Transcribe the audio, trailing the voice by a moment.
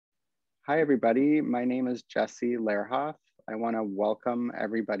Hi, everybody. My name is Jesse Lehrhoff. I want to welcome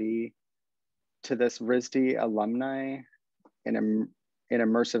everybody to this RISD Alumni in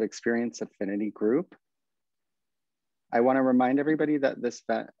Immersive Experience Affinity group. I want to remind everybody that this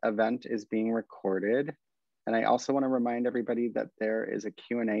event is being recorded. And I also want to remind everybody that there is a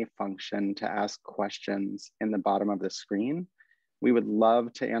Q&A function to ask questions in the bottom of the screen. We would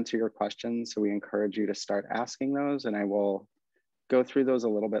love to answer your questions, so we encourage you to start asking those, and I will go through those a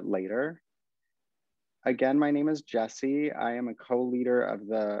little bit later. Again, my name is Jesse. I am a co-leader of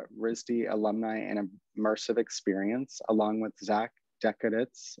the RISD Alumni and Immersive Experience, along with Zach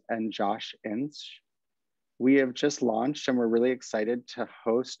Dekaditz and Josh Inch. We have just launched, and we're really excited to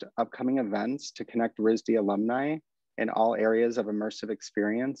host upcoming events to connect RISD alumni in all areas of immersive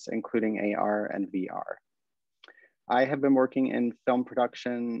experience, including AR and VR. I have been working in film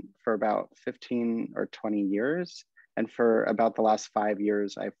production for about 15 or 20 years. And for about the last 5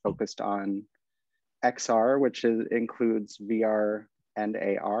 years, I've focused on XR, which includes VR and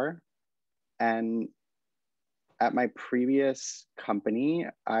AR. And at my previous company,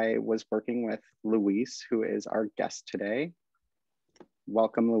 I was working with Luis, who is our guest today.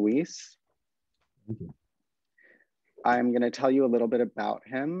 Welcome, Luis. Thank you. I'm going to tell you a little bit about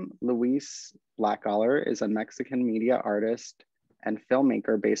him. Luis Blackaller is a Mexican media artist and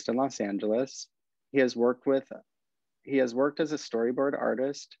filmmaker based in Los Angeles. He has worked as a storyboard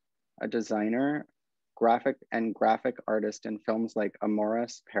artist, a designer, graphic artist in films like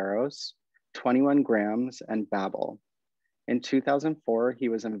Amores Perros, 21 Grams and Babel. In 2004, he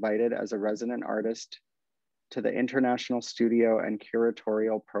was invited as a resident artist to the International Studio and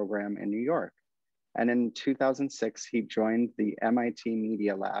Curatorial Program in New York. And in 2006, he joined the MIT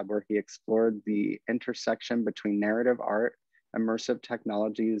Media Lab, where he explored the intersection between narrative art, immersive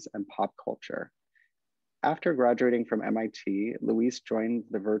technologies, and pop culture. After graduating from MIT, Luis joined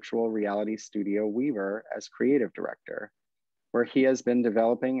the virtual reality studio Wevr as creative director, where he has been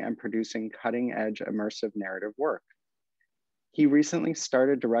developing and producing cutting-edge immersive narrative work. He recently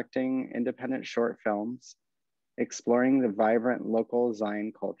started directing independent short films, exploring the vibrant local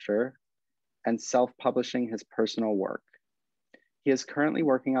zine culture, and self-publishing his personal work. He is currently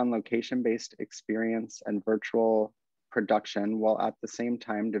working on location-based experience and virtual production, while at the same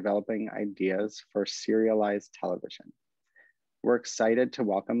time developing ideas for serialized television. We're excited to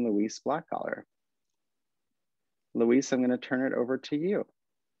welcome Luis Blackaller. Luis, I'm going to turn it over to you.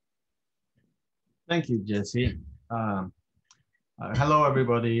 Thank you, Jesse. Hello,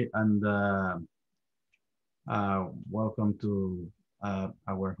 everybody, and welcome to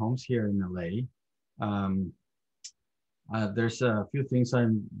our homes here in LA. There's a few things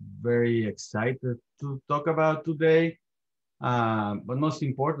I'm very excited to talk about today, but most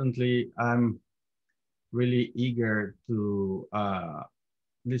importantly, I'm really eager to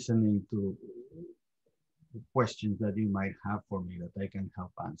listening to questions that you might have for me that I can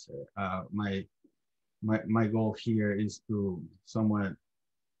help answer. My goal here is to somewhat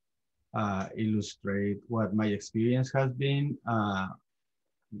illustrate what my experience has been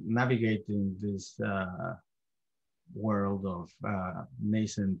navigating this world of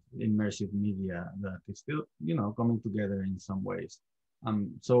nascent immersive media that is still, coming together in some ways.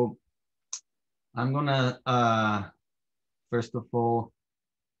 So I'm gonna first of all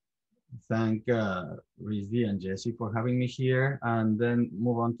thank RISD and Jesse for having me here, and then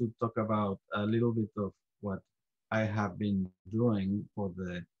move on to talk about a little bit of what I have been doing for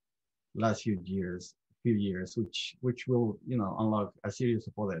the last few years, which will, unlock a series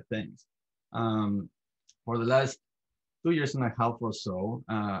of other things. For the last 2 years and a half or so,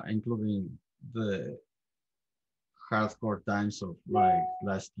 including the hardcore times of like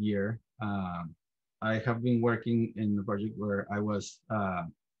last year, I have been working in a project where I was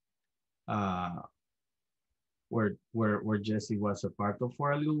where Jesse was a part of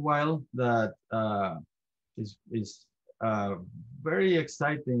for a little while. That is a very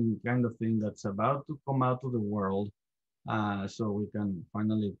exciting kind of thing that's about to come out to the world. So we can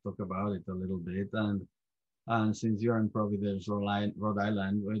finally talk about it a little bit. And since you're in Providence, Rhode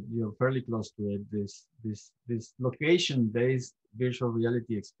Island, you're fairly close to it. This location-based virtual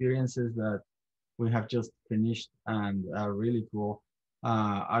reality experiences that we have just finished and are really cool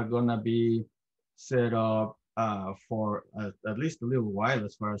are gonna be set up for at least a little while,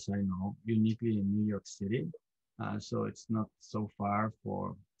 as far as I know, uniquely in New York City. So it's not so far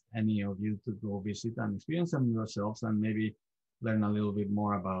for any of you to go visit and experience them yourselves, and maybe learn a little bit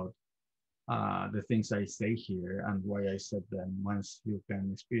more about the things I say here and why I said them once you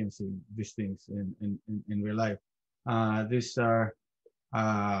can experience these things in real life. These are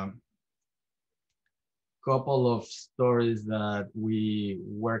couple of stories that we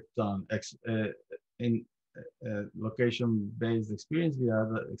worked on in location-based experience. We have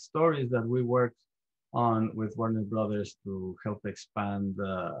stories that we worked on with Warner Brothers to help expand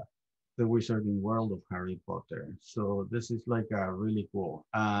the wizarding world of Harry Potter. So this is like really cool,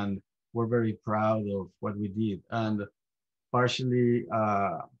 and we're very proud of what we did. And partially,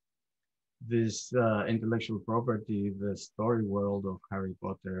 this intellectual property, the story world of Harry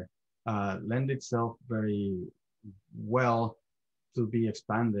Potter, lend itself very well to be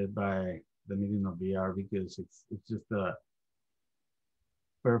expanded by the medium of VR, because it's just a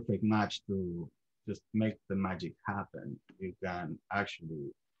perfect match to just make the magic happen. You can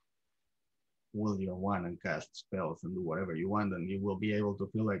actually will your wand and cast spells and do whatever you want, and you will be able to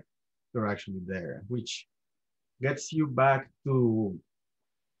feel like you're actually there, which gets you back to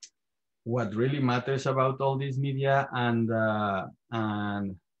what really matters about all this media, and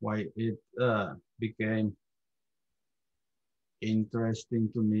why it became interesting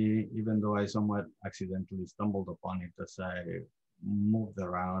to me, even though I somewhat accidentally stumbled upon it as I moved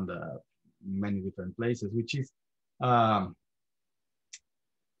around many different places, um,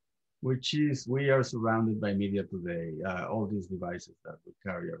 which is we are surrounded by media today. All these devices that we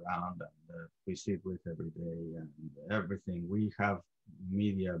carry around and that we sit with every day, and everything, we have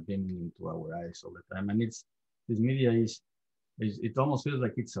media beaming into our eyes all the time. And this media is it almost feels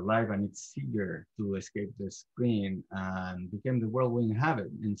like it's alive, and it's eager to escape the screen and become the world we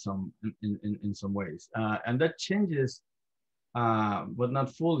inhabit in some ways. And that changes, but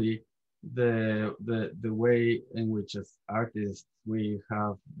not fully, the way in which as artists we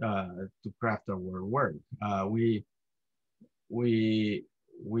have to craft our work. We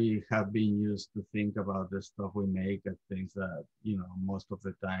we have been used to think about the stuff we make as things that, you know, most of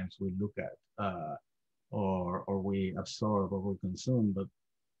the times we look at or we absorb or we consume. But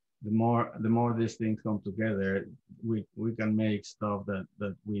the more these things come together, we can make stuff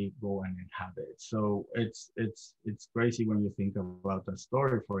that we go and inhabit. So it's crazy when you think about a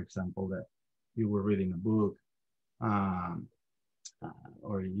story, for example, that you were reading a book, um,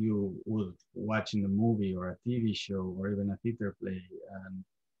 or you would watching a movie or a TV show or even a theater play, and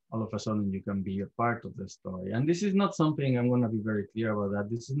all of a sudden you can be a part of the story. And this is not something, I'm going to be very clear about that.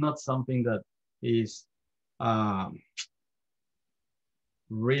 This is not something that is um,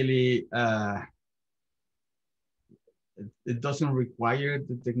 really it doesn't require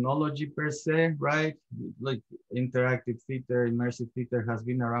the technology per se, right? Like interactive theater, immersive theater has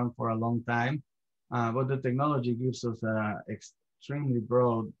been around for a long time, but the technology gives us an extremely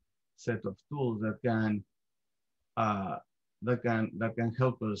broad set of tools uh, that can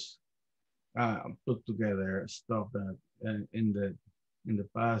help us put together stuff that in the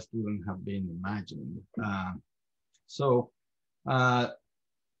past wouldn't have been imagined. So uh,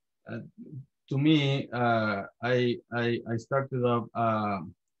 uh, to me, I started up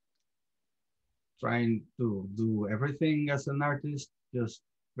trying to do everything as an artist, just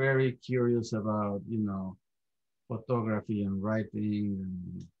very curious about, you know, photography and writing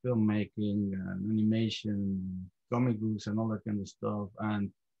and filmmaking and animation, comic books and all that kind of stuff, and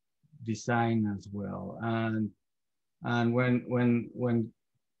design as well. And when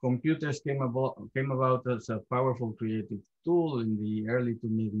computers came about as a powerful creative tool in the early to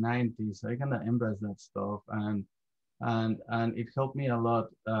mid 90s, I kind of embraced that stuff, and it helped me a lot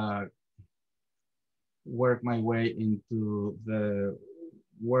work my way into the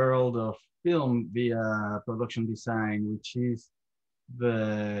world of film via production design, which is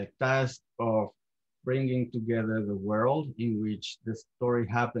the task of bringing together the world in which the story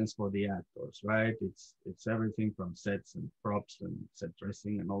happens for the actors, right? It's everything from sets and props and set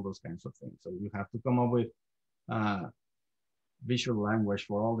dressing and all those kinds of things. So you have to come up with uh, visual language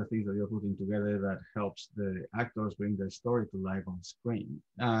for all the things that you're putting together that helps the actors bring their story to life on screen.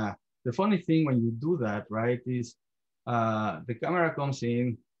 The funny thing when you do that, right, is the camera comes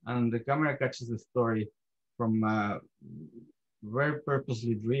in and the camera catches the story from very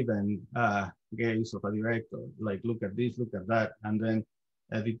purposely driven gaze of a director, like look at this, look at that, and then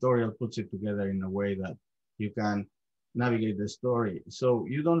editorial puts it together in a way that you can navigate the story. So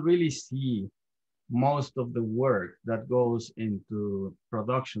you don't really see most of the work that goes into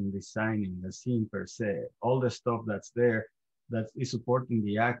production designing the scene per se, all the stuff that's there that is supporting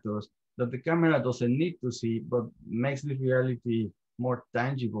the actors that the camera doesn't need to see, but makes the reality more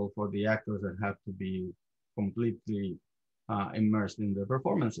tangible for the actors that have to be completely immersed in the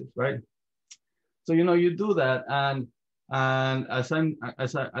performances, right? So you know you do that, and as I'm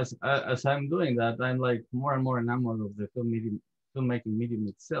doing that, I'm like more and more enamored of the filmmaking medium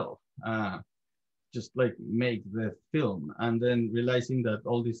itself. just like make the film, and then realizing that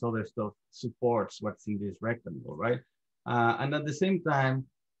all this other stuff supports what's in this rectangle, right? And at the same time,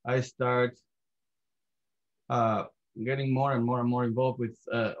 I start uh, getting more and more and more involved with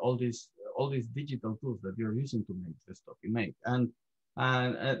all these digital tools that you're using to make the stuff you make, and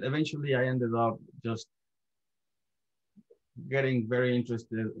eventually I ended up just getting very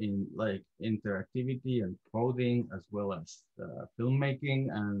interested in like interactivity and coding as well as filmmaking,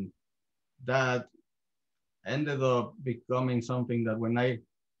 and that ended up becoming something that when I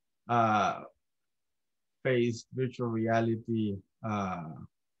uh, faced virtual reality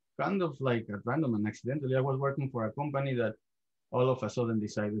kind of like at random and accidentally. I was working for a company that all of a sudden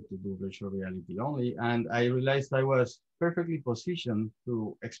decided to do virtual reality only. And I realized I was perfectly positioned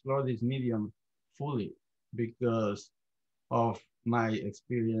to explore this medium fully because of my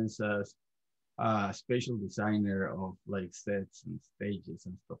experience as a spatial designer of like sets and stages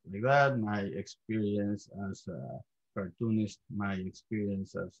and stuff like that, my experience as a cartoonist, my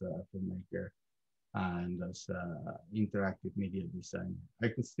experience as a filmmaker, and as interactive media design. I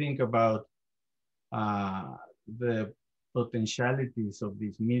could think about uh, the potentialities of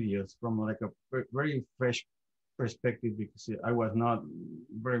these medias from like a very fresh perspective because I was not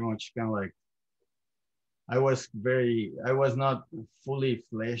very much kind of like I was not fully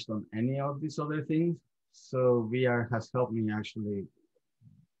fleshed on any of these other things. So VR has helped me actually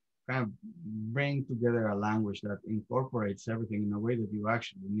kind of bring together a language that incorporates everything in a way that you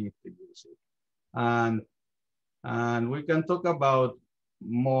actually need to use it. And we can talk about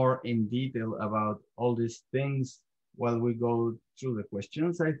more in detail about all these things while we go through the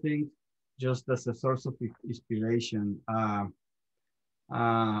questions, I think, just as a source of inspiration. Uh,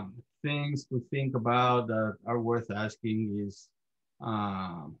 Things to think about that are worth asking is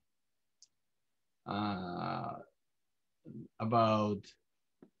um, uh, about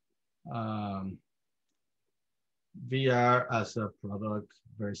um, VR as a product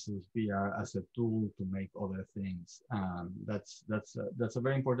versus VR as a tool to make other things. That's a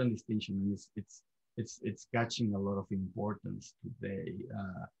very important distinction, and it's catching a lot of importance today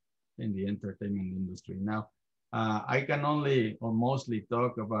in the entertainment industry. Now, I can only or mostly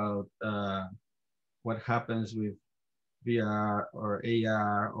talk about what happens with VR or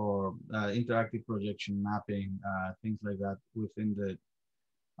AR or interactive projection mapping, things like that within the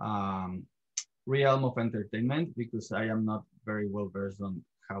um, realm of entertainment because I am not very well versed on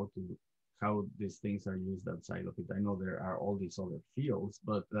how these things are used outside of it. I know there are all these other fields,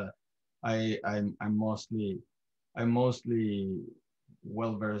 but I'm mostly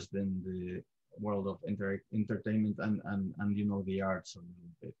well versed in the world of entertainment and you know the arts a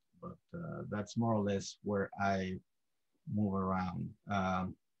little bit. But that's more or less where I move around.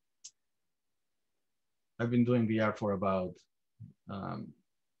 I've been doing VR for about um,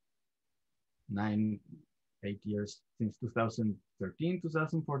 8 years, since 2013,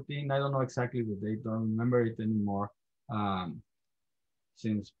 2014. I don't know exactly the date, don't remember it anymore.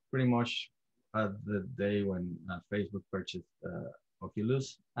 Since pretty much the day when Facebook purchased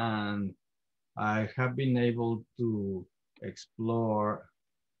Oculus. And I have been able to explore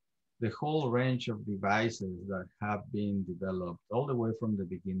the whole range of devices that have been developed all the way from the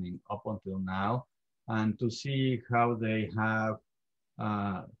beginning up until now, and to see how they have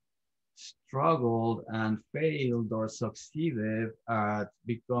uh, struggled and failed or succeeded at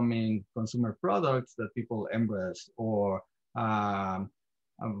becoming consumer products that people embrace or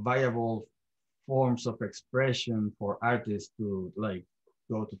viable forms of expression for artists to like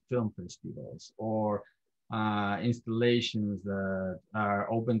go to film festivals or installations that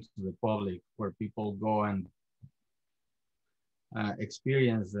are open to the public where people go and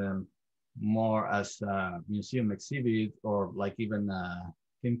experience them more as a museum exhibit or like even a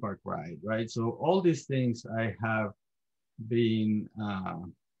theme park ride, right? So all these things I have been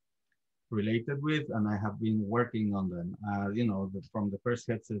related with, and I have been working on them. You know, from the first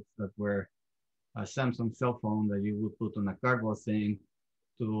headsets that were a Samsung cell phone that you would put on a cardboard thing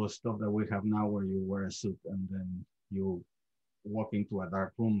to stuff that we have now where you wear a suit and then you walk into a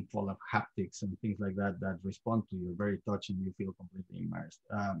dark room full of haptics and things like that that respond to your very touch and you feel completely immersed.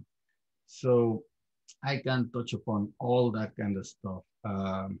 So I can touch upon all that kind of stuff.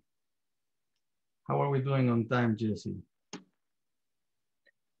 How are we doing on time, Jesse?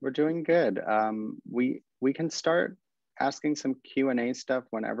 We're doing good. We can start asking some Q&A stuff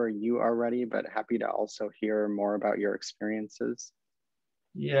whenever you are ready, but happy to also hear more about your experiences.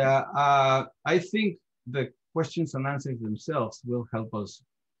 Yeah, I think the questions and answers themselves will help us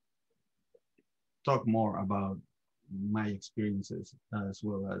talk more about my experiences as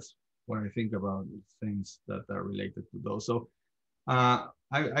well as what I think about things that are related to those. So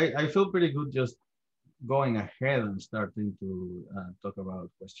I feel pretty good just going ahead and starting to talk about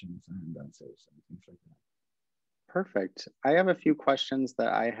questions and answers and things like that. Perfect. I have a few questions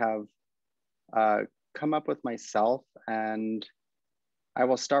that I have come up with myself, and I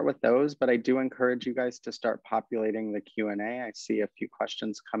will start with those, but I do encourage you guys to start populating the Q&A. I see a few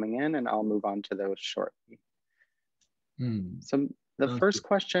questions coming in, and I'll move on to those shortly. So the first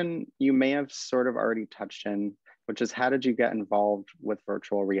question you may have sort of already touched in, which is how did you get involved with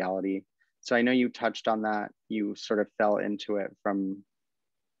virtual reality? So I know you touched on that. You sort of fell into it from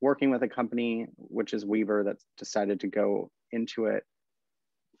working with a company, which is Wevr, that's decided to go into it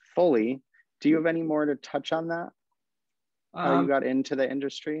fully. Do you have any more to touch on that? How you got into the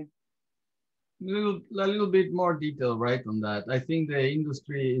industry? A little bit more detail, right, on that. I think the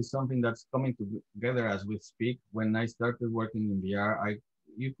industry is something that's coming together as we speak. When I started working in VR,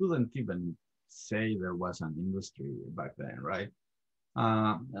 you couldn't even say there was an industry back then, right?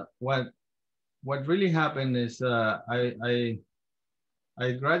 What really happened is I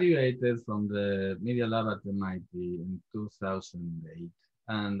graduated from the Media Lab at MIT in 2008.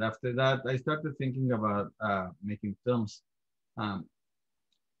 And after that, I started thinking about making films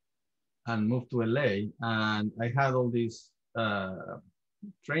and moved to LA. And I had all this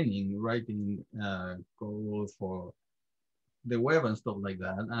training, writing code for the web and stuff like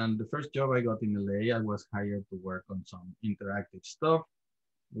that. And the first job I got in LA, I was hired to work on some interactive stuff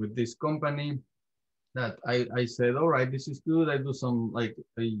with this company that I said, all right, this is good. I do some like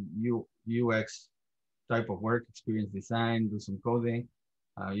a UX type of work, experience design, do some coding.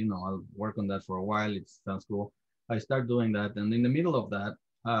 I'll work on that for a while. It sounds cool. I start doing that. And in the middle of that,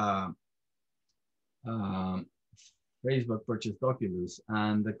 Facebook purchased Oculus,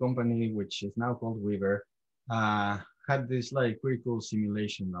 and the company, which is now called Wevr, had this like pretty cool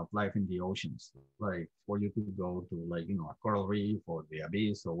simulation of life in the oceans, like for you to go to like, a coral reef or the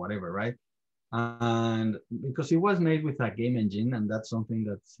abyss or whatever, right? And because it was made with a game engine, and that's something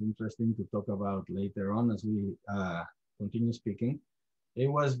that's interesting to talk about later on as we continue speaking, it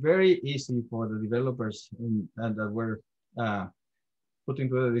was very easy for the developers that were putting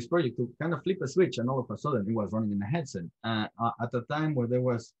together this project to kind of flip a switch, and all of a sudden it was running in a headset. At a time where there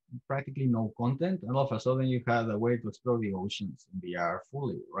was practically no content, and all of a sudden you had a way to explore the oceans in VR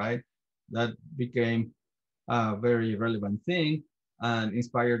fully, right? That became a very relevant thing and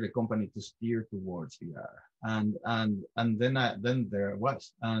inspired the company to steer towards VR. And then there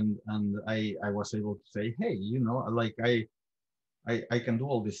was, and I was able to say, hey, like I can do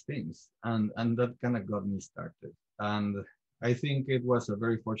all these things, and that kind of got me started. And I think it was a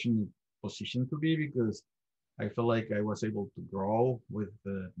very fortunate position to be, because I felt like I was able to grow with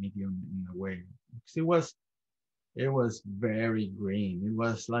the medium in a way. Because it was very green. It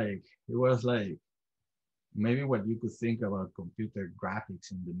was like maybe what you could think about computer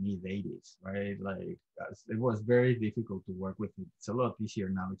graphics in the mid 80s, right? Like it was very difficult to work with it. It's a lot easier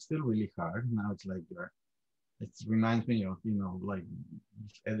now. It's still really hard. Now it's like it reminds me of, like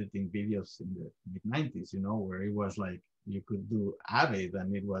editing videos in the mid 90s, where it was like you could do Avid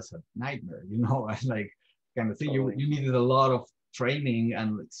and it was a nightmare, like kind of thing. Totally. You needed a lot of training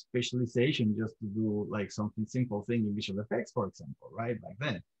and like specialization just to do like something simple thing in visual effects, for example, right? Back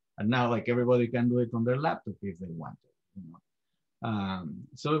then. And now like everybody can do it on their laptop if they want to,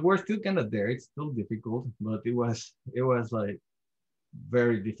 so we're still kind of there. It's still difficult, but it was like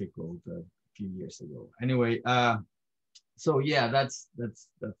very difficult a few years ago. Anyway, so yeah, that's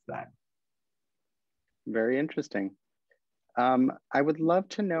that. Very interesting. I would love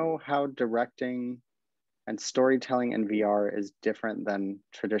to know how directing and storytelling in VR is different than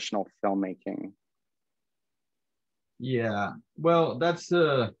traditional filmmaking. Yeah, well, that's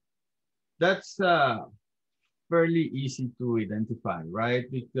fairly easy to identify, right?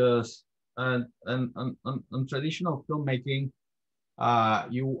 Because on traditional filmmaking,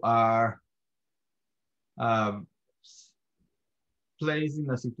 you are placed in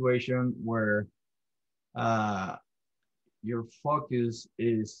a situation where your focus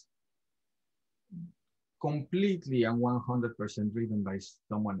is completely and 100% driven by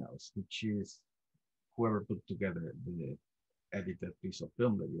someone else, which is whoever put together the edited piece of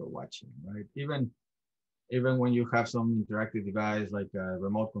film that you're watching, right? Even when you have some interactive device like a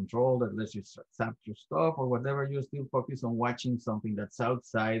remote control that lets you zap your stuff or whatever, you still focus on watching something that's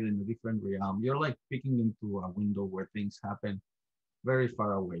outside in a different realm. You're like peeking into a window where things happen very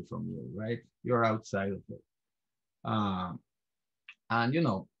far away from you, right? You're outside of it. And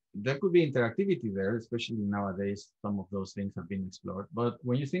there could be interactivity there, especially nowadays. Some of those things have been explored. But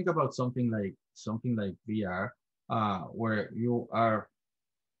when you think about something like VR, where you are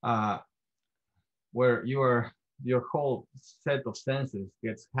your whole set of senses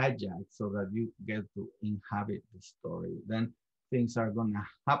gets hijacked so that you get to inhabit the story. Then things are gonna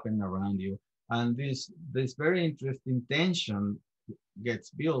happen around you, and this very interesting tension gets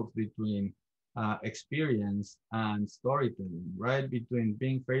built between experience and storytelling, right? Between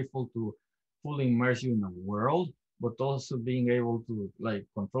being faithful to fully immerse you in a world, but also being able to like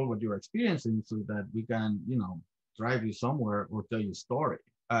control what you're experiencing so that we can, drive you somewhere or tell you a story.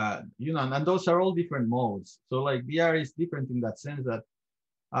 And those are all different modes. So like VR is different in that sense that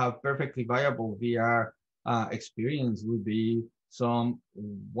a perfectly viable VR experience would be some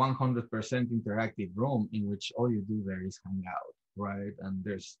 100% interactive room in which all you do there is hang out, right? And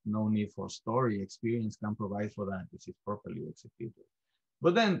there's no need for story. Experience can provide for that. This is properly executed.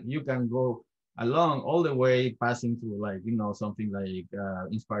 But then you can go along all the way passing through like, something like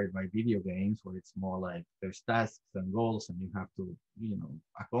inspired by video games where it's more like there's tasks and goals and you have to,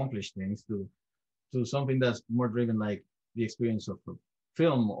 accomplish things to something that's more driven like the experience of a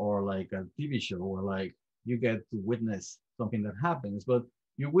film or like a TV show where like you get to witness something that happens, but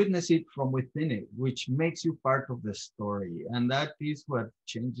you witness it from within it, which makes you part of the story. And that is what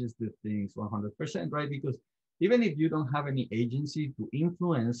changes the things 100%, right? Because even if you don't have any agency to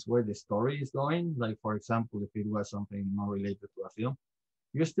influence where the story is going, like for example, if it was something more related to a film,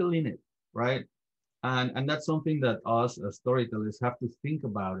 you're still in it, right? And that's something that us as storytellers have to think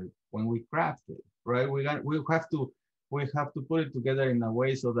about it when we craft it, right? We have to put it together in a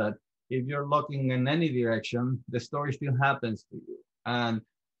way so that if you're looking in any direction, the story still happens to you,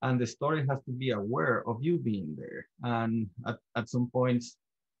 and the story has to be aware of you being there, and at some points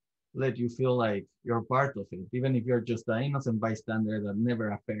let you feel like you're part of it, even if you're just an innocent bystander that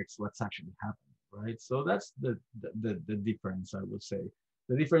never affects what's actually happening, right? So that's the difference, I would say.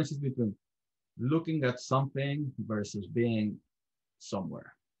 The difference is between looking at something versus being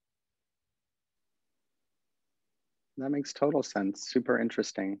somewhere. That makes total sense. Super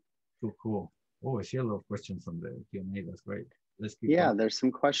interesting. Cool, cool. Oh, I see a lot of questions from the Q&A. That's great. Let's keep Yeah, going. there's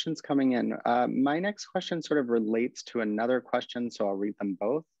some questions coming in. My next question sort of relates to another question, so I'll read them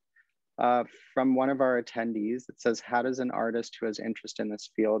both. From one of our attendees, it says, how does an artist who has interest in this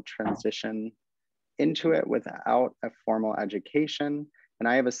field transition into it without a formal education? And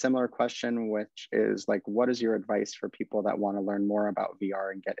I have a similar question, which is like, what is your advice for people that want to learn more about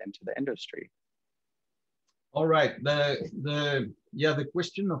VR and get into the industry? All right. The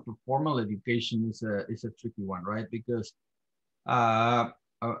question of a formal education is a tricky one, right? Because a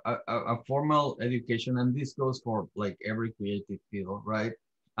formal education, and this goes for like every creative field, right?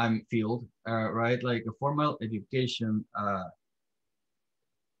 Right? Like a formal education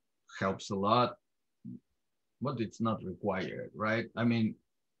helps a lot, but it's not required, right? I mean,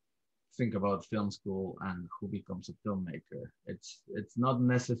 think about film school and who becomes a filmmaker. It's not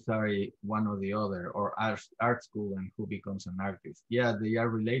necessary one or the other, or art school and who becomes an artist. Yeah, they are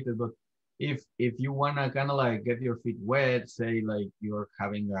related, but if you wanna kind of like get your feet wet, say like you're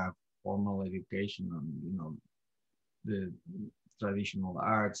having a formal education on the traditional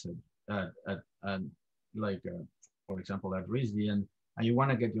arts at like for example at RISD, and you want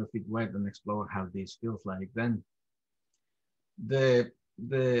to get your feet wet and explore how this feels like, then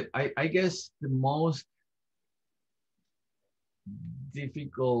I guess the most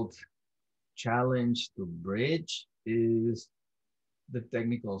difficult challenge to bridge is the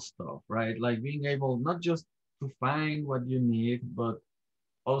technical stuff, right? Like being able not just to find what you need, but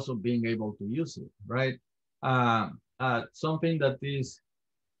also being able to use it, right? Something that is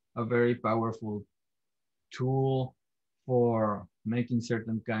a very powerful tool for making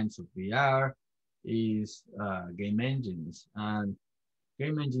certain kinds of VR is game engines. And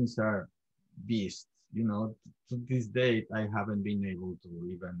game engines are beasts. To this date, I haven't been able to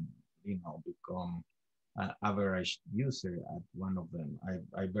even, become an average user at one of them.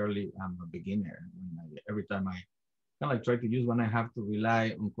 I barely am a beginner. Every time I kind of like try to use one, I have to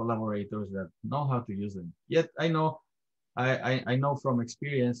rely on collaborators that know how to use them. Yet I know from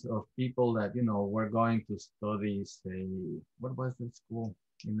experience of people that, were going to study, say, what was that school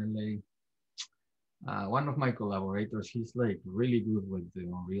in LA? One of my collaborators, he's like really good with the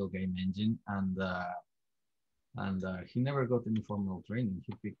Unreal game engine, and he never got any formal training.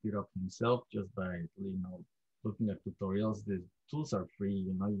 He picked it up himself just by looking at tutorials. The tools are free.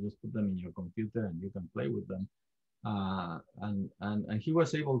 You just put them in your computer and you can play with them. And he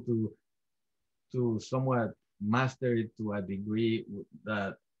was able to somewhat master it to a degree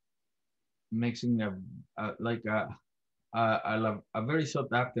that makes him a very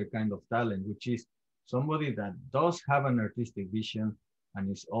sought after kind of talent, which is somebody that does have an artistic vision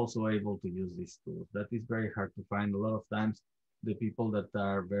and is also able to use these tools. That is very hard to find. A lot of times, the people that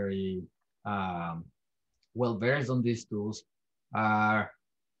are very well versed on these tools are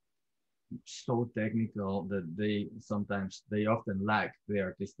so technical that they often lack the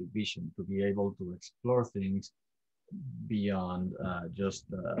artistic vision to be able to explore things beyond just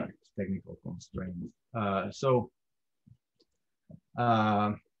technical constraints.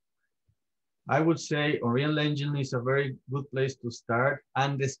 Uh, I would say Unreal Engine is a very good place to start.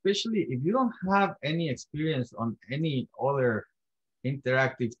 And especially if you don't have any experience on any other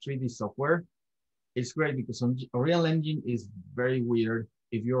interactive 3D software, it's great because Unreal Engine is very weird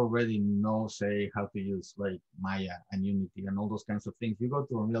if you already know, say, how to use like Maya and Unity and all those kinds of things. You go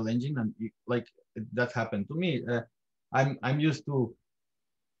to Unreal Engine and like that happened to me. I'm used to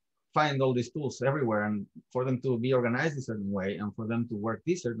find all these tools everywhere and for them to be organized a certain way and for them to work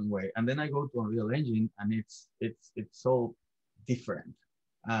this certain way. And then I go to Unreal Engine and it's so different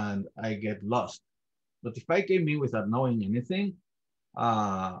and I get lost. But if I came in without knowing anything,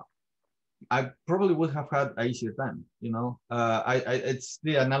 I probably would have had an easier time, you know. It's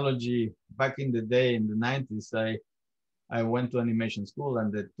the analogy back in the day in the 90s. I went to animation school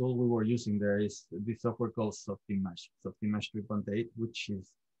and the tool we were using there is this software called Softimage 3.8, which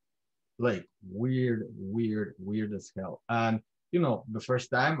is like weird as hell. And you know, the first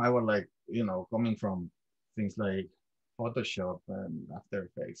time I was like, you know, coming from things like Photoshop and After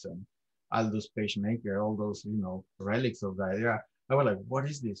Effects and Aldous PageMaker, all those, you know, relics of that era, I was like, what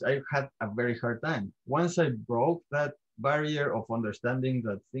is this? I had a very hard time. Once I broke that barrier of understanding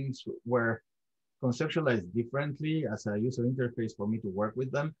that things were conceptualized differently as a user interface for me to work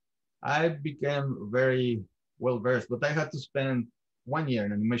with them, I became very well versed, but I had to spend 1 year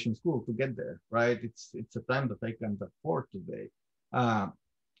in animation school to get there, right? It's a time that I can't afford today.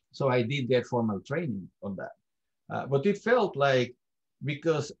 So I did get formal training on that. But it felt like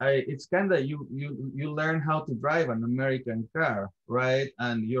because it's kind of you learn how to drive an American car, right?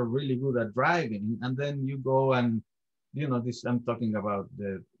 And you're really good at driving, and then you go and you know this. I'm talking about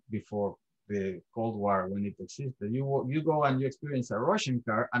the before the Cold War when it existed. You go and you experience a Russian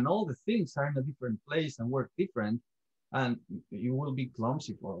car, and all the things are in a different place and work different, and you will be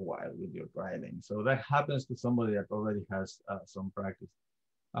clumsy for a while with your driving. So that happens to somebody that already has some practice.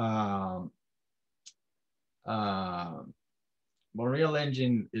 Um, uh, Unreal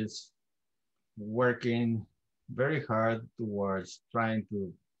Engine is working very hard towards trying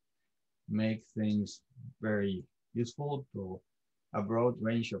to make things very useful to a broad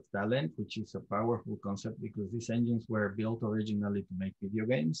range of talent, which is a powerful concept because these engines were built originally to make video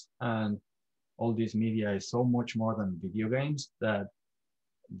games. And all this media is so much more than video games that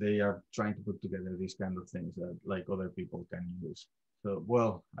they are trying to put together these kind of things that like other people can use. So,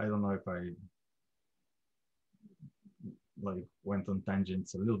 well, I don't know if I like went on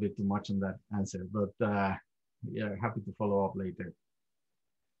tangents a little bit too much on that answer, but yeah, happy to follow up later.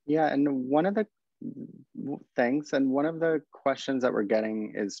 Yeah, and one of the thanks, and one of the questions that we're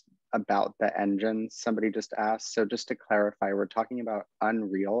getting is about the engine. Somebody just asked, so just to clarify, we're talking about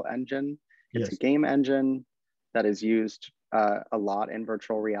Unreal Engine. It's Yes. a game engine that is used a lot in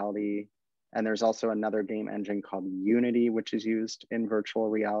virtual reality. And there's also another game engine called Unity, which is used in virtual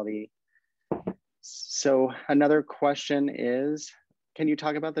reality. So another question is, can you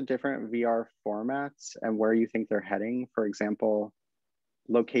talk about the different VR formats and where you think they're heading? For example,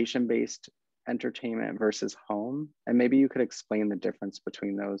 location-based entertainment versus home. And maybe you could explain the difference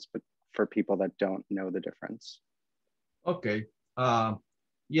between those, but for people that don't know the difference. Okay.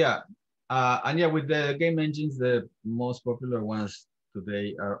 Yeah. And yeah, with the game engines, the most popular ones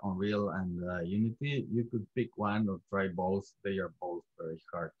today are Unreal and Unity. You could pick one or try both. They are both very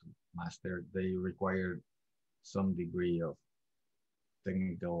hard to master. They require some degree of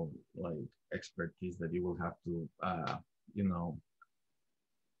technical like expertise that you will have to, you know,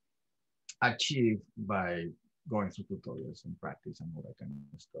 achieve by going through tutorials and practice and all that kind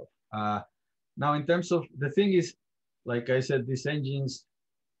of stuff. Now, in terms of the thing is, like I said, these engines,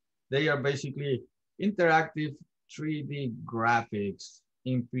 they are basically interactive 3D graphics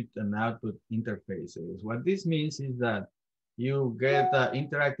input and output interfaces. What this means is that you get an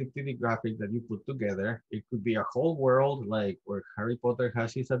interactive 3D graphic that you put together. It could be a whole world, like where Harry Potter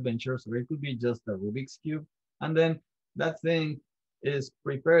has his adventures, or it could be just a Rubik's Cube. And then that thing is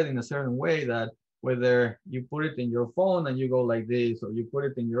prepared in a certain way that whether you put it in your phone and you go like this, or you put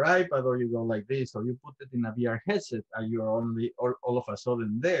it in your iPad, or you go like this, or you put it in a VR headset and you're only all of a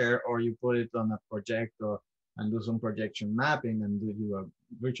sudden there, or you put it on a projector and do some projection mapping and do a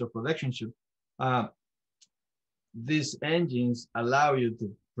virtual projection shoot. These engines allow you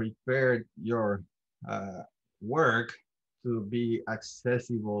to prepare your work to be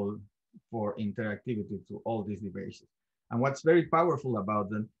accessible for interactivity to all these devices. And what's very powerful about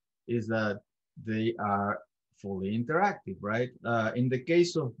them is that they are fully interactive, right? In the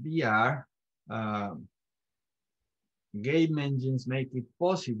case of VR, game engines make it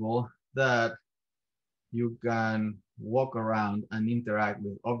possible that you can walk around and interact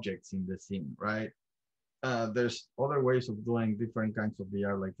with objects in the scene, right? There's other ways of doing different kinds of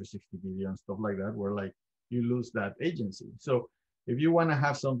VR, like 360 video and stuff like that, where like you lose that agency. So if you want to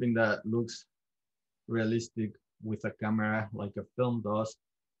have something that looks realistic with a camera like a film does,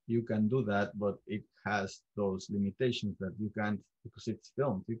 you can do that, but it has those limitations that you can't, because it's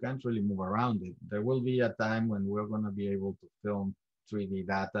filmed, you can't really move around it. There will be a time when we're going to be able to film 3D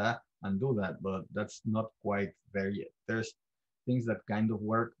data and do that, but that's not quite there yet. There's things that kind of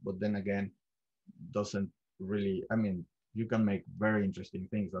work, but then again, doesn't really, I mean, you can make very interesting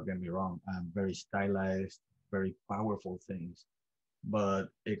things, don't get me wrong, and very stylized, very powerful things, but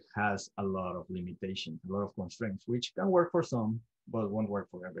it has a lot of limitations, a lot of constraints, which can work for some, but won't work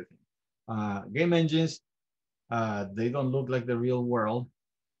for everything. Game engines, they don't look like the real world,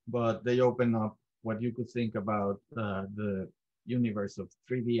 but they open up what you could think about the universe of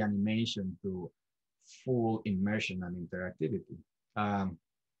 3D animation to full immersion and interactivity. Um,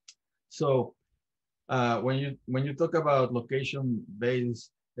 so when you talk about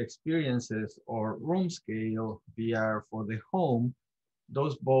location-based experiences or room scale VR for the home,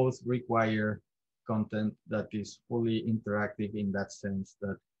 those both require content that is fully interactive in that sense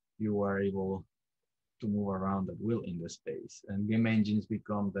that you are able to move around at will in the space. And game engines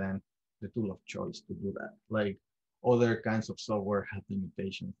become then the tool of choice to do that. Like other kinds of software have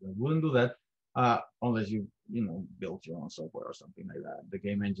limitations that wouldn't do that unless you know build your own software or something like that. The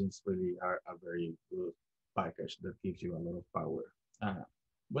game engines really are a very good package that gives you a lot of power.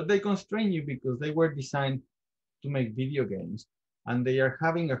 But they constrain you because they were designed to make video games, and they are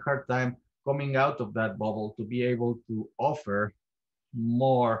having a hard time coming out of that bubble to be able to offer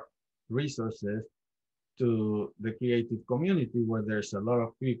more resources to the creative community, where there's a lot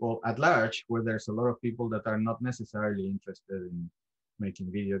of people at large, where there's a lot of people that are not necessarily interested in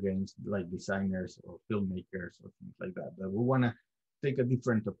making video games, like designers or filmmakers or things like that. That we want to take a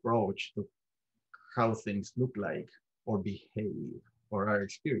different approach to how things look like or behave or are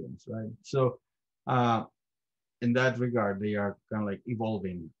experienced, right? So in that regard, they are kind of like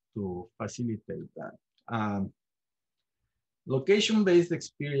evolving to facilitate that. Location-based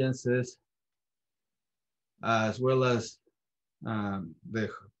experiences, as well as the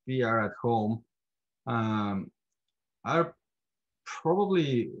VR at home, are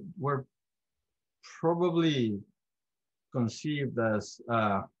were probably conceived as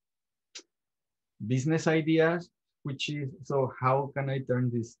business ideas, which is, so how can I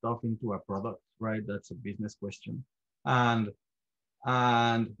turn this stuff into a product, right? That's a business question. And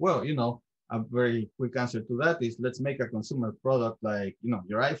well, you know, a very quick answer to that is let's make a consumer product like, you know,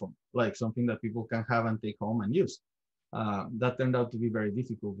 your iPhone, like something that people can have and take home and use. That turned out to be very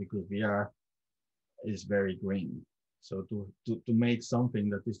difficult because VR is very green. So to make something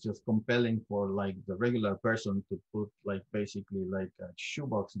that is just compelling for like the regular person to put like basically like a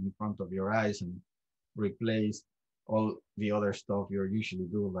shoebox in front of your eyes and replace all the other stuff you usually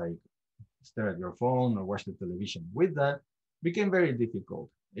do, like stare at your phone or watch the television with that, became very difficult.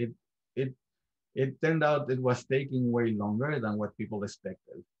 It it turned out it was taking way longer than what people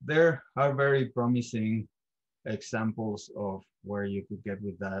expected. There are very promising examples of where you could get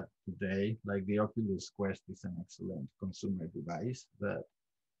with that today. Like the Oculus Quest is an excellent consumer device that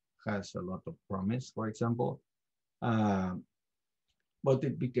has a lot of promise, for example. Um, but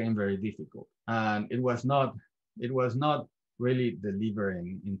it became very difficult, and it was not really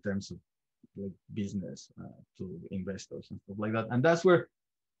delivering in terms of like business to investors and stuff like that. And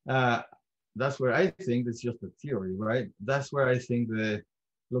uh, that's where I think it's just a theory, right? That's where I think the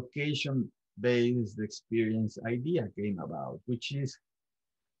location-based experience idea came about, which is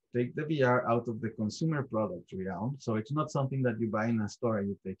take the VR out of the consumer product realm. So it's not something that you buy in a store and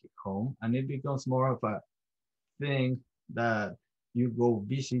you take it home, and it becomes more of a thing that you go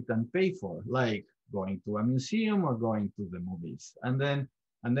visit and pay for, like going to a museum or going to the movies. And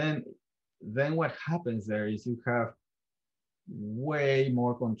then what happens there is you have way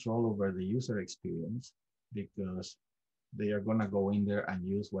more control over the user experience because they are going to go in there and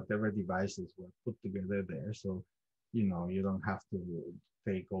use whatever devices were put together there. So, you know, you don't have to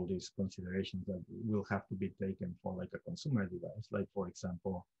take all these considerations that will have to be taken for like a consumer device. Like, for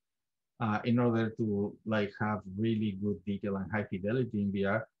example, in order to like have really good detail and high fidelity in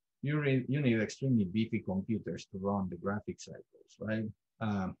VR, you need extremely beefy computers to run the graphic cycles, right?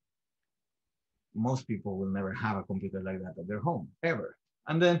 Most people will never have a computer like that at their home ever.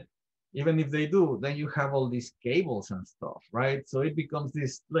 And then even if they do, then you have all these cables and stuff, right? So it becomes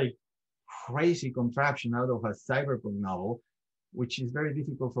this like crazy contraption out of a cyberpunk novel, which is very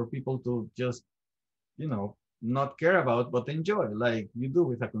difficult for people to just, you know, not care about, but enjoy, like you do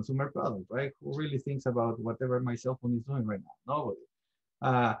with a consumer product, right? Who really thinks about whatever my cell phone is doing right now? Nobody.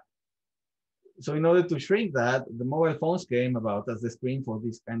 Uh, so in order to shrink that, the mobile phones came about as the screen for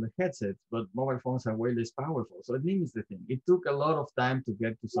these kind of headsets, but mobile phones are way less powerful. So it limits the thing. It took a lot of time to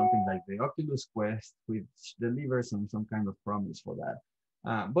get to something like the Oculus Quest, which delivers some kind of promise for that.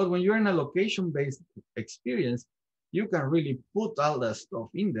 But when you're in a location-based experience, you can really put all that stuff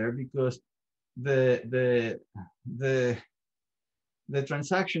in there because the the the the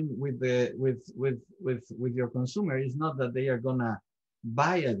transaction with the with your consumer is not that they are gonna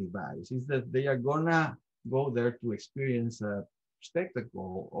buy a device, it's that they are gonna go there to experience a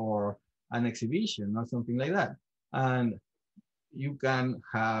spectacle or an exhibition or something like that. And you can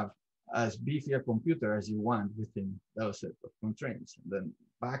have as beefy a computer as you want within those set of constraints. And then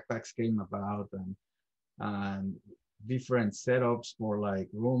backpacks came about, and different setups for like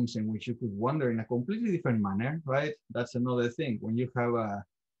rooms in which you could wander in a completely different manner, right? That's another thing. When you have a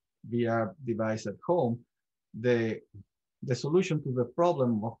VR device at home, the the solution to the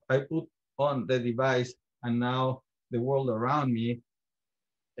problem of I put on the device and now the world around me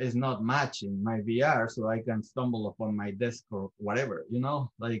is not matching my VR, so I can stumble upon my desk or whatever, you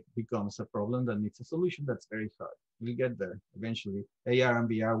know, like becomes a problem that needs a solution that's very hard. We'll get there eventually. AR and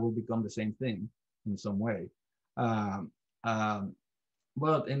VR will become the same thing in some way. Um, um,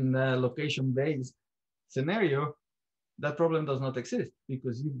 but in a location-based scenario, that problem does not exist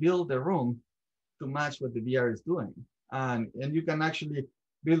because you build a room to match what the VR is doing. And you can actually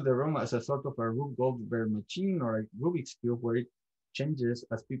build the room as a sort of a Rube Goldberg machine or a Rubik's Cube where it changes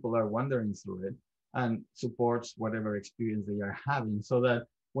as people are wandering through it and supports whatever experience they are having, so that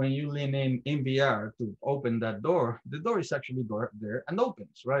when you lean in VR to open that door, the door is actually there and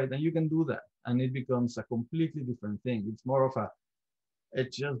opens, right? And you can do that. And it becomes a completely different thing. It's more of a,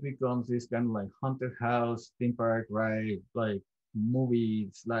 it just becomes this kind of like haunted house, theme park ride, like movie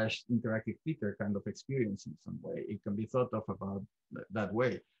slash interactive theater kind of experience in some way. It can be thought of about that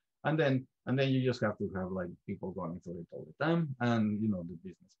way. And then you just have to have like people going through it all the time, and you know the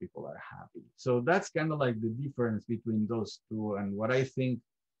business people are happy. So that's kind of like the difference between those two, and what I think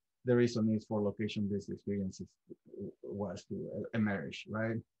the reason is for location-based experiences was to emerge,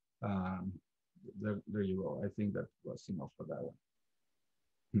 right? Um, there you go. I think that was enough for that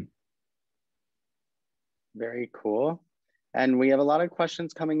one. Very cool. And we have a lot of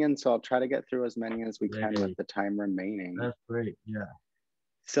questions coming in, so I'll try to get through as many as we can with the time remaining. That's great, yeah.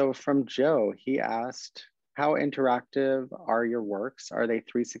 So from Joe, he asked, how interactive are your works? Are they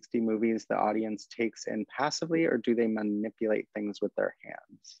 360 movies the audience takes in passively, or do they manipulate things with their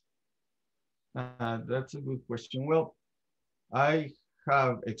hands? That's a good question. Well, I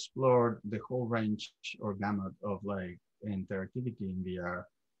have explored the whole range or gamut of like interactivity in VR,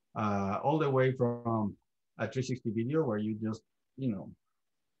 all the way from a 360 video where you just, you know,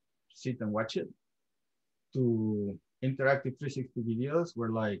 sit and watch it, to interactive 360 videos where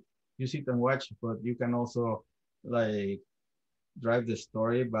like you sit and watch, but you can also like drive the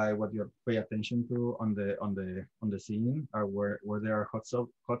story by what you pay attention to on the scene, or where there are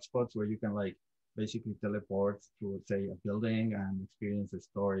hotspots where you can like basically teleport to say a building and experience the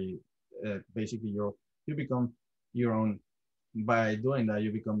story. Basically, you become your own. By doing that,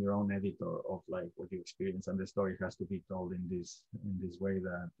 you become your own editor of like what you experience, and the story has to be told in this way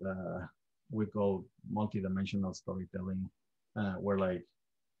that we call multi-dimensional storytelling, where like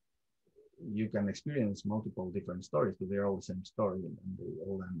you can experience multiple different stories, but they're all the same story, and they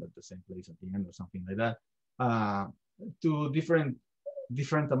all end at the same place at the end or something like that. To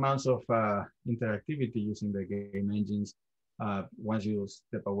different amounts of interactivity using the game engines. Once you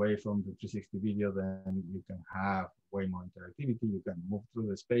step away from the 360 video, then you can have way more interactivity. You can move through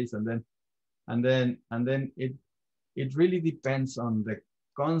the space, and then it really depends on the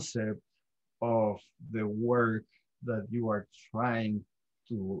concept of the work that you are trying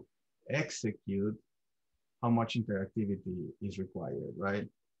to execute, how much interactivity is required, right?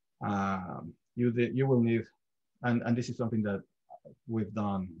 You will need, and this is something that we've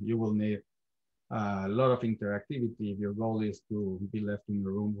done, you will need a lot of interactivity if your goal is to be left in a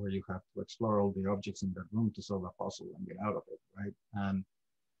room where you have to explore all the objects in that room to solve a puzzle and get out of it, right? And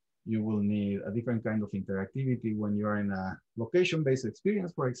you will need a different kind of interactivity when you are in a location-based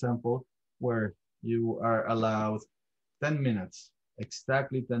experience, for example, where you are allowed 10 minutes,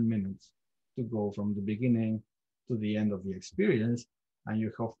 exactly 10 minutes to go from the beginning to the end of the experience. And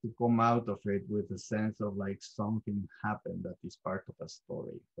you have to come out of it with a sense of like something happened that is part of a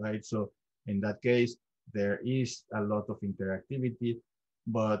story, right? So in that case, there is a lot of interactivity.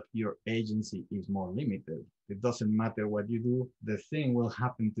 but your agency is more limited. It doesn't matter what you do, the thing will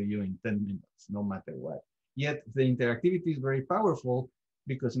happen to you in 10 minutes, no matter what. Yet the interactivity is very powerful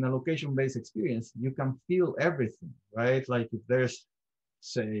because in a location-based experience, you can feel everything, right? Like if there's,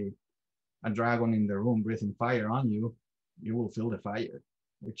 say, a dragon in the room breathing fire on you, you will feel the fire,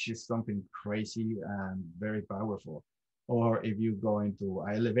 which is something crazy and very powerful. Or if you go into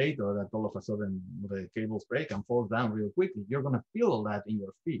an elevator that all of a sudden the cables break and falls down real quickly, you're gonna feel all that in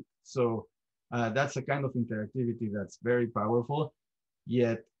your feet. So that's a kind of interactivity that's very powerful,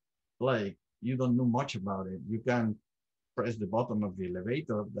 yet like you don't know much about it. You can press the button of the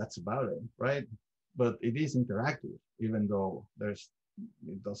elevator, that's about it, right? But it is interactive, even though it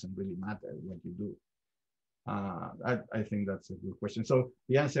doesn't really matter what you do. I think that's a good question. So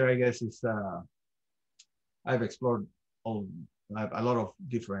the answer, I guess, is I've explored all, a lot of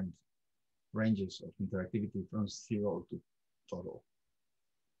different ranges of interactivity from 0 to total.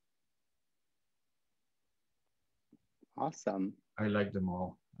 Awesome. I like them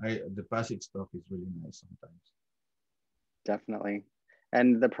all. The passive stuff is really nice sometimes. Definitely.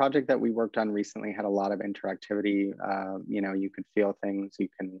 And the project that we worked on recently had a lot of interactivity. You know, you could feel things, you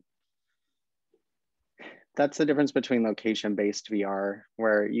can, that's the difference between location-based VR,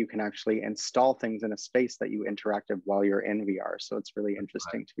 where you can actually install things in a space that you interactive while you're in VR. So it's really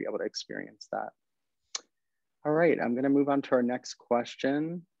interesting to be able to experience that. All right, I'm gonna move on to our next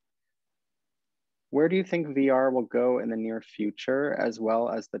question. Where do you think VR will go in the near future, as well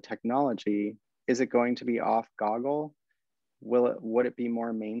as the technology? Is it going to be off goggle? Would it be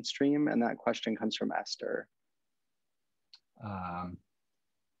more mainstream? And that question comes from Esther.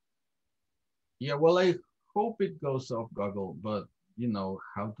 Yeah, well, I hope it goes off goggle, but you know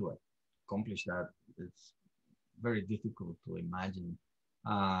how to accomplish that. It's very difficult to imagine.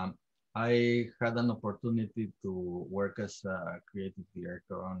 I had an opportunity to work as a creative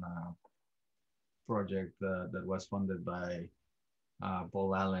director on a project that was funded by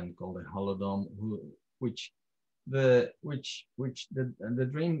Paul Allen called the Holodome, which the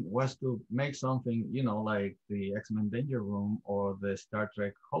dream was to make something, you know, like the X-Men Danger Room or the Star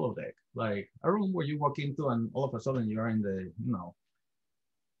Trek holodeck, like a room where you walk into and all of a sudden you're in the, you know,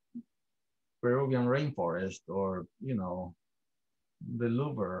 Peruvian rainforest or, you know, the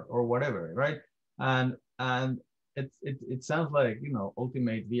Louvre or whatever, right? And it sounds like, you know,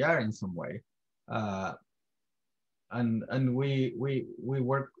 ultimate VR in some way. And we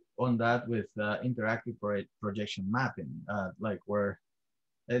work on that with interactive projection mapping, like where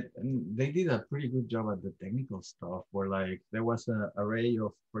they did a pretty good job at the technical stuff, where like there was an array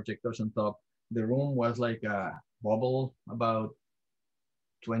of projectors on top. The room was like a bubble about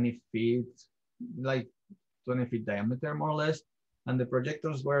 20 feet, like 20 feet diameter, more or less. And the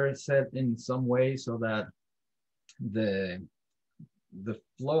projectors were set in some way so that the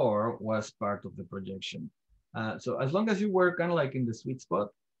floor was part of the projection. So as long as you were kind of like in the sweet spot,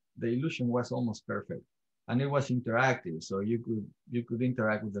 the illusion was almost perfect, and it was interactive. So you could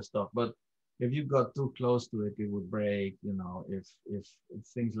interact with the stuff. But if you got too close to it, it would break. You know, if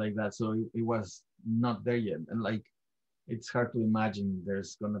things like that. So it was not there yet, and like it's hard to imagine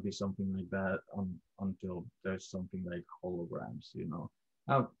there's gonna be something like that until there's something like holograms. You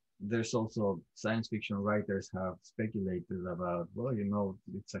know. There's also science fiction writers have speculated about, well, you know,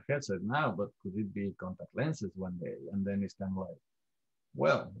 it's a headset now, but could it be contact lenses one day? And then it's kind of like,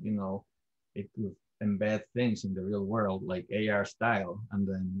 well, you know, it could embed things in the real world, like AR style, and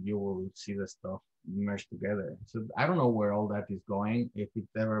then you will see the stuff merged together. So I don't know where all that is going, if it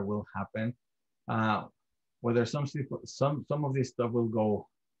ever will happen. Whether some of this stuff will go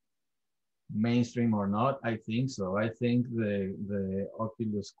mainstream or not, I think so. I think the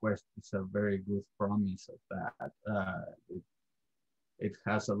Oculus Quest is a very good promise of that. It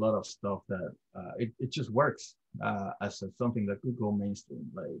has a lot of stuff that it just works as something that could go mainstream,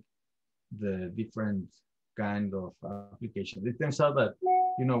 like the different kind of applications. It turns out that,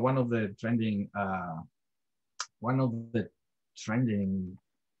 you know, one of the trending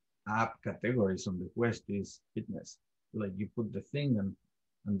app categories on the Quest is fitness. Like you put the thing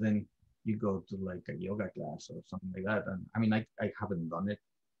and then you go to like a yoga class or something like that. And I mean, I haven't done it,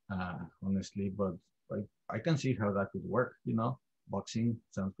 honestly, but I can see how that could work, you know. Boxing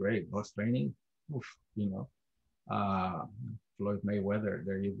sounds great. Box training, oof, you know. Floyd Mayweather,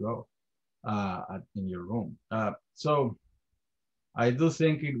 there you go, in your room. So I do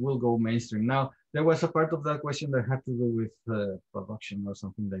think it will go mainstream. Now, there was a part of that question that had to do with production or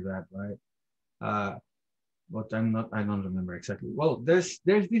something like that, right? But I don't remember exactly. Well, there's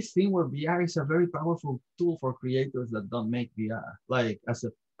this thing where VR is a very powerful tool for creators that don't make VR. Like as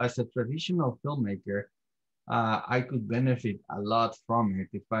a traditional filmmaker, I could benefit a lot from it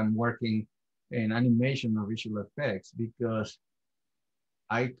if I'm working in animation or visual effects, because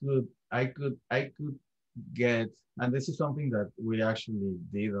I could get, and this is something that we actually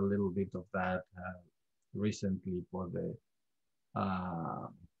did a little bit of that recently for the uh,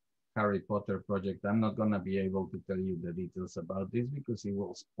 Harry Potter project. I'm not gonna be able to tell you the details about this because it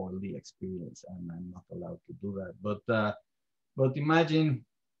will spoil the experience, and I'm not allowed to do that. But imagine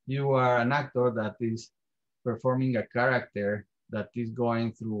you are an actor that is performing a character that is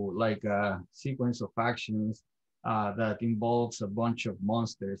going through like a sequence of actions that involves a bunch of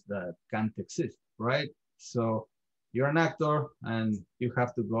monsters that can't exist, right? So you're an actor and you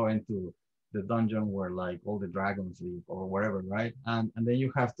have to go into the dungeon where like all the dragons live or whatever, right? And then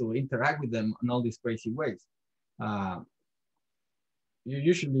you have to interact with them in all these crazy ways. Uh, you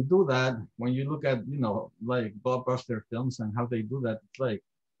usually do that when you look at, like blockbuster films and how they do that. It's like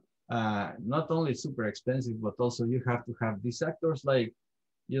not only super expensive, but also you have to have these actors like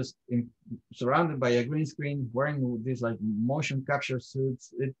just surrounded by a green screen, wearing these like motion capture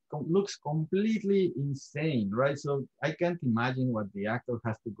suits. It looks completely insane, right? So I can't imagine what the actor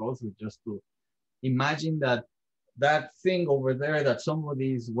has to go through just to imagine that that thing over there that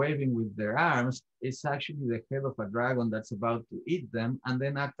somebody is waving with their arms is actually the head of a dragon that's about to eat them, and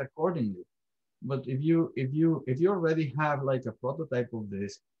then act accordingly. But if you already have like a prototype of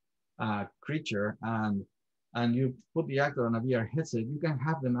this creature, and you put the actor on a VR headset, you can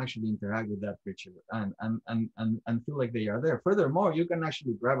have them actually interact with that creature and feel like they are there. Furthermore, you can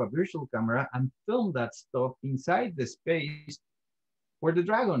actually grab a virtual camera and film that stuff inside the space where the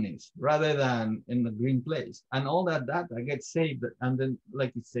dragon is, rather than in the green place. And all that data gets saved, and then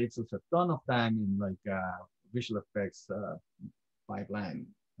like it saves us a ton of time in like visual effects pipeline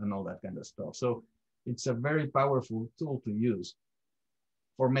and all that kind of stuff. So it's a very powerful tool to use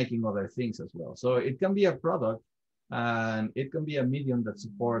for making other things as well. So it can be a product, and it can be a medium that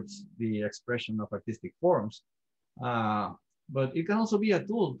supports the expression of artistic forms, uh, but it can also be a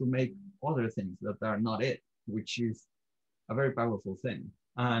tool to make other things that are not it, which is a very powerful thing.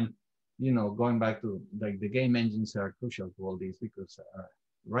 And going back to like the game engines are crucial to all this, because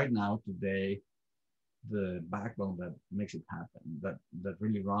right now today the backbone that makes it happen, that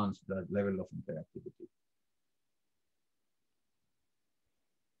really runs that level of interactivity.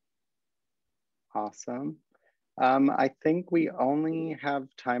 Awesome. I think we only have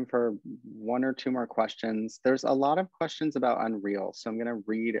time for one or two more questions. There's a lot of questions about Unreal, so I'm going to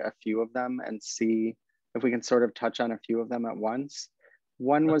read a few of them and see if we can sort of touch on a few of them at once.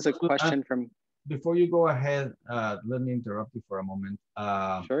 One was a question from... Before you go ahead, let me interrupt you for a moment.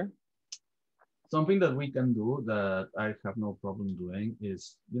 Sure. Something that we can do that I have no problem doing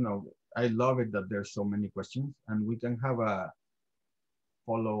is, I love it that there's so many questions, and we can have a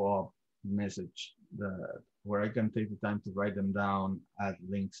follow-up message where I can take the time to write them down, add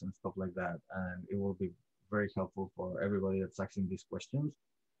links and stuff like that. And it will be very helpful for everybody that's asking these questions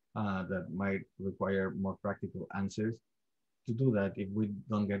that might require more practical answers, to do that if we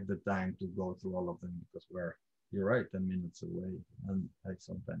don't get the time to go through all of them, because you're right, 10 minutes away, and I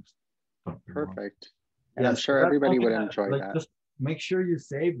sometimes talk too long. Perfect. And I'm sure everybody would enjoy that. Just make sure you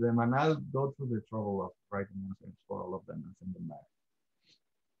save them, and I'll go through the trouble of writing answers for all of them and send them back.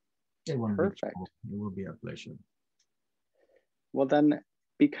 It won't Perfect. It will be a pleasure. Well then,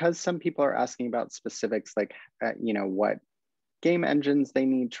 because some people are asking about specifics, like, what game engines they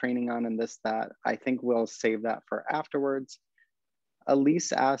need training on and this, that, I think we'll save that for afterwards.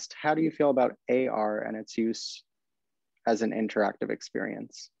 Elise asked, how do you feel about AR and its use as an interactive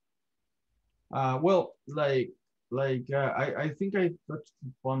experience? Well, I think I touched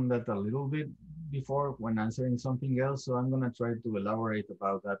upon that a little bit before when answering something else. So I'm going to try to elaborate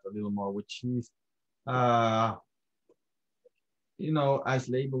about that a little more, which is, as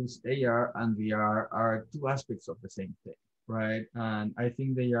labels, AR and VR are two aspects of the same thing, right? And I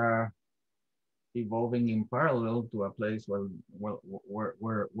think they are evolving in parallel to a place where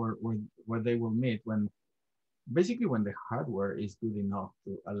they will meet when the hardware is good enough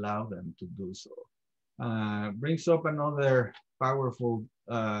to allow them to do so. Brings up another powerful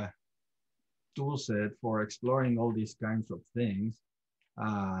tool set for exploring all these kinds of things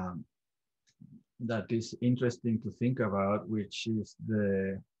that is interesting to think about, which is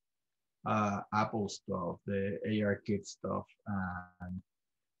the Apple stuff, the ARKit stuff, and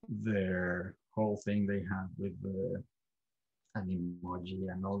their whole thing they have with the Animoji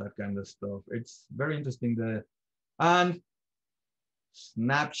and all that kind of stuff. It's very interesting. And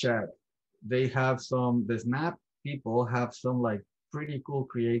Snapchat, the Snap people have some like pretty cool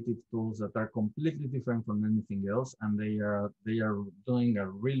creative tools that are completely different from anything else, and they are doing a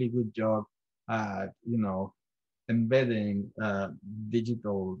really good job at, you know, embedding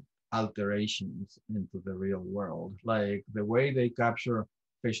digital alterations into the real world. Like the way they capture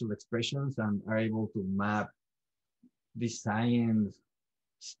facial expressions and are able to map designed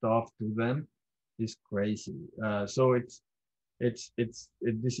stuff to them is crazy. So this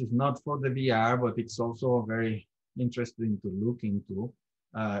is not for the VR, but it's also very interesting to look into.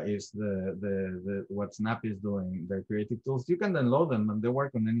 Is the what Snap is doing, their creative tools. You can download them and they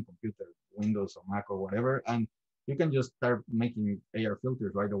work on any computer, Windows or Mac or whatever, and you can just start making AR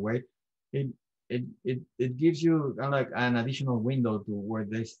filters right away. It it gives you like an additional window to where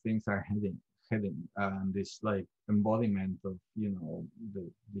these things are heading, and this like embodiment of, you know, the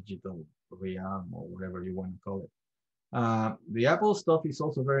digital realm or whatever you want to call it. The Apple stuff is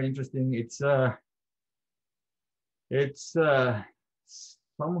also very interesting. It's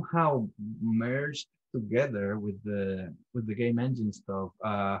somehow merged together with the game engine stuff.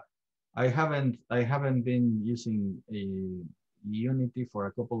 I haven't been using a Unity for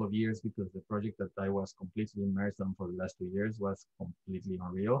a couple of years because the project that I was completely immersed on for the last 2 years was completely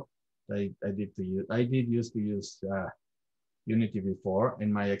Unreal. I did used to use Unity before.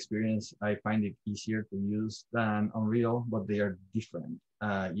 In my experience, I find it easier to use than Unreal, but they are different.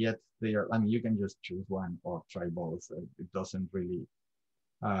 Yet they are, I mean, you can just choose one or try both. It doesn't really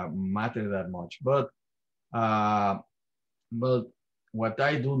matter that much. Uh, but what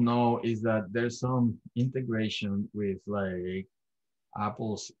I do know is that there's some integration with like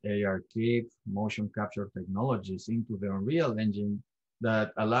Apple's ARKit motion capture technologies into the Unreal Engine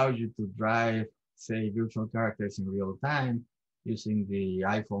that allows you to drive, say, virtual characters in real time using the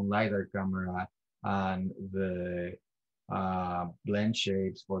iPhone LiDAR camera and the blend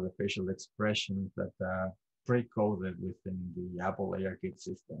shapes for the facial expressions that are pre-coded within the Apple ARKit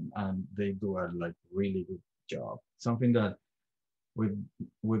system. And they do a like really good job. Something that we've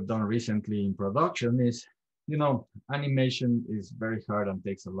we've done recently in production is, you know, animation is very hard and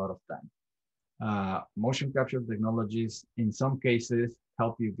takes a lot of time. Motion capture technologies in some cases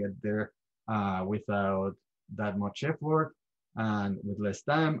help you get there without that much effort and with less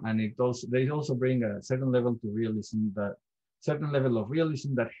time, and they also bring a certain level of realism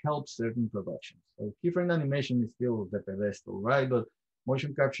that helps certain productions. So keyframe animation is still the pedestal, right? But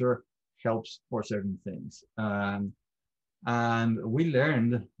motion capture helps for certain things. And we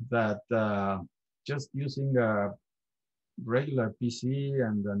learned that just using a regular PC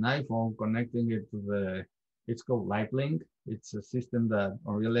and an iPhone, connecting it to it's called LightLink. It's a system that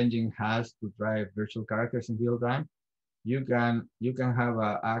Unreal Engine has to drive virtual characters in real time. You can have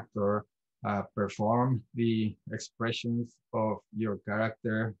an actor perform the expressions of your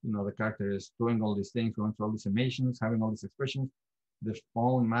character. You know, the character is doing all these things, going through all these animations, having all these expressions. The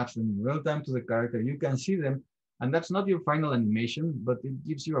phone maps them in real time to the character. You can see them, and that's not your final animation, but it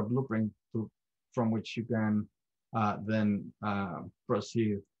gives you a blueprint from which you can then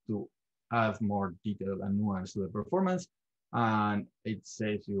proceed to add more detail and nuance to the performance, and it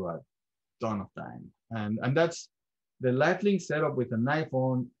saves you a ton of time. And that's the LightLink setup with an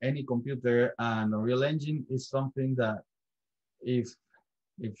iPhone, any computer, and Unreal Engine is something that if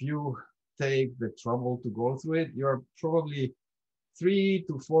you take the trouble to go through it, you're probably 3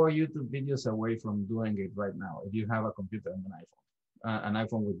 to 4 YouTube videos away from doing it right now if you have a computer and an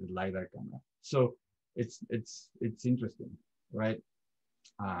iPhone with the LiDAR camera. So it's interesting, right?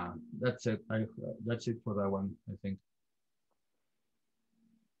 That's it. That's it for that one, I think.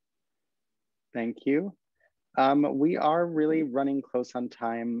 Thank you. We are really running close on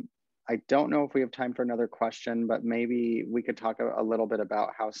time. I don't know if we have time for another question, but maybe we could talk a little bit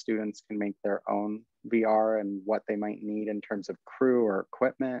about how students can make their own VR and what they might need in terms of crew or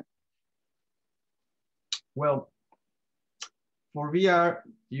equipment. Well, for VR,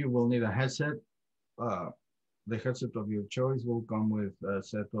 you will need a headset. The headset of your choice will come with a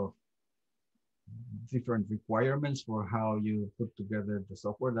set of different requirements for how you put together the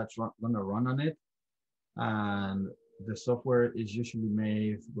software that's going to run on it. And the software is usually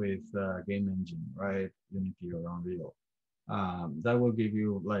made with game engine, right? Unity or Unreal. That will give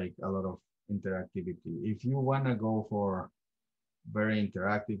you like a lot of interactivity. If you want to go for very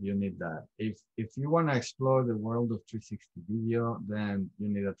interactive, you need that. If you want to explore the world of 360 video, then you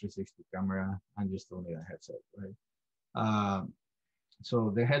need a 360 camera and you still need a headset, right?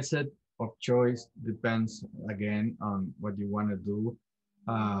 So the headset of choice depends again on what you want to do.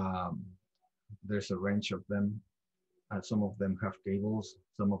 There's a range of them. Some of them have cables,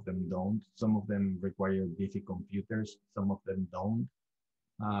 some of them don't. Some of them require beefy computers, some of them don't.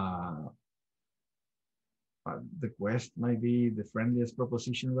 The Quest might be the friendliest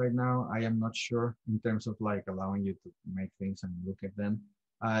proposition right now. I am not sure in terms of like allowing you to make things and look at them.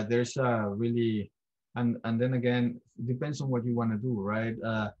 There's a really, and then again, it depends on what you want to do, right?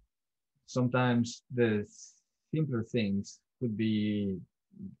 Sometimes the simpler things could be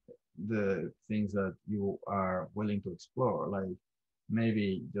the things that you are willing to explore, like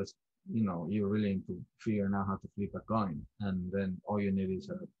maybe just, you know, you're willing to figure out how to flip a coin, and then all you need is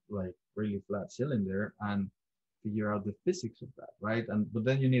a like really flat cylinder and figure out the physics of that, right? And but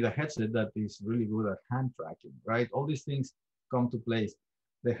then you need a headset that is really good at hand tracking, right? All these things come to place.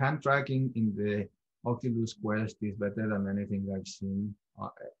 The hand tracking in the Oculus Quest is better than anything I've seen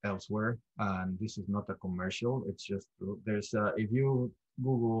elsewhere, and this is not a commercial. It's just there's if you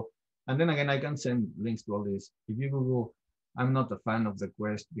Google, and then again I can send links to all this. If you Google, I'm not a fan of the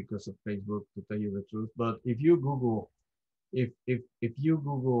Quest because of Facebook, to tell you the truth. But if you Google, if you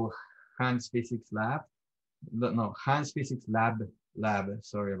Google Hans Physics Lab, no, Hans Physics Lab.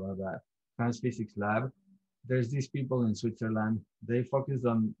 Sorry about that. Hans Physics Lab. There's these people in Switzerland. They focus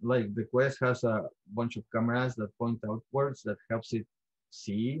on, like, the Quest has a bunch of cameras that point outwards that helps it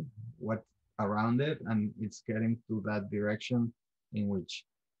see what around it, and it's getting to that direction in which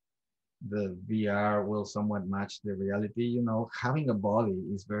the VR will somewhat match the reality. You know, having a body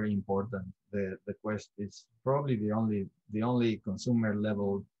is very important. The Quest is probably the only consumer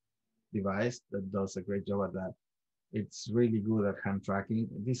level device that does a great job at that. It's really good at hand tracking.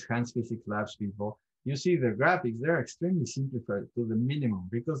 These Hands Physics Labs people, you see the graphics, they're extremely simplified to the minimum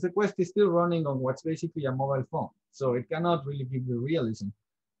because the Quest is still running on what's basically a mobile phone. So it cannot really give you realism,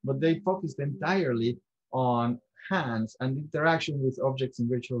 but they focused entirely on hands and interaction with objects in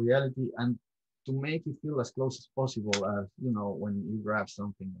virtual reality, and to make it feel as close as possible as, you know, when you grab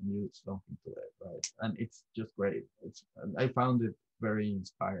something and use something to it, right? And it's just great. I found it very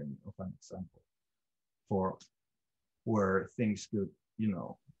inspiring of an example for where things could, you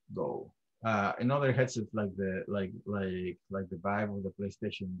know, go. Another headset like the Vive or the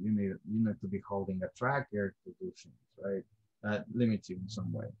PlayStation, you need to be holding a tracker to do things, right? That limits you in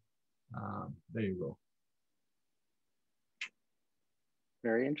some way. There you go.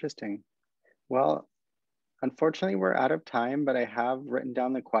 Very interesting. Well, unfortunately, we're out of time, but I have written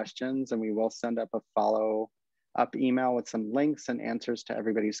down the questions and we will send up a follow-up email with some links and answers to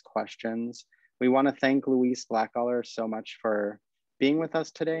everybody's questions. We want to thank Luis Blackaller so much for being with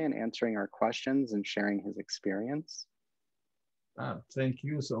us today and answering our questions and sharing his experience. Thank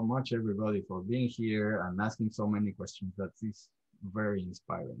you so much, everybody, for being here and asking so many questions. That is very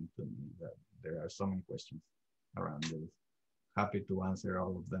inspiring to me, that there are so many questions around this. Happy to answer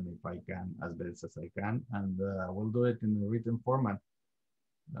all of them if I can, as best as I can. And we'll do it in a written format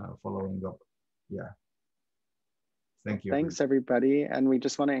following up. Yeah. Thank you. Thanks, everybody. And we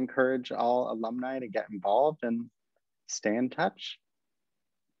just want to encourage all alumni to get involved and stay in touch.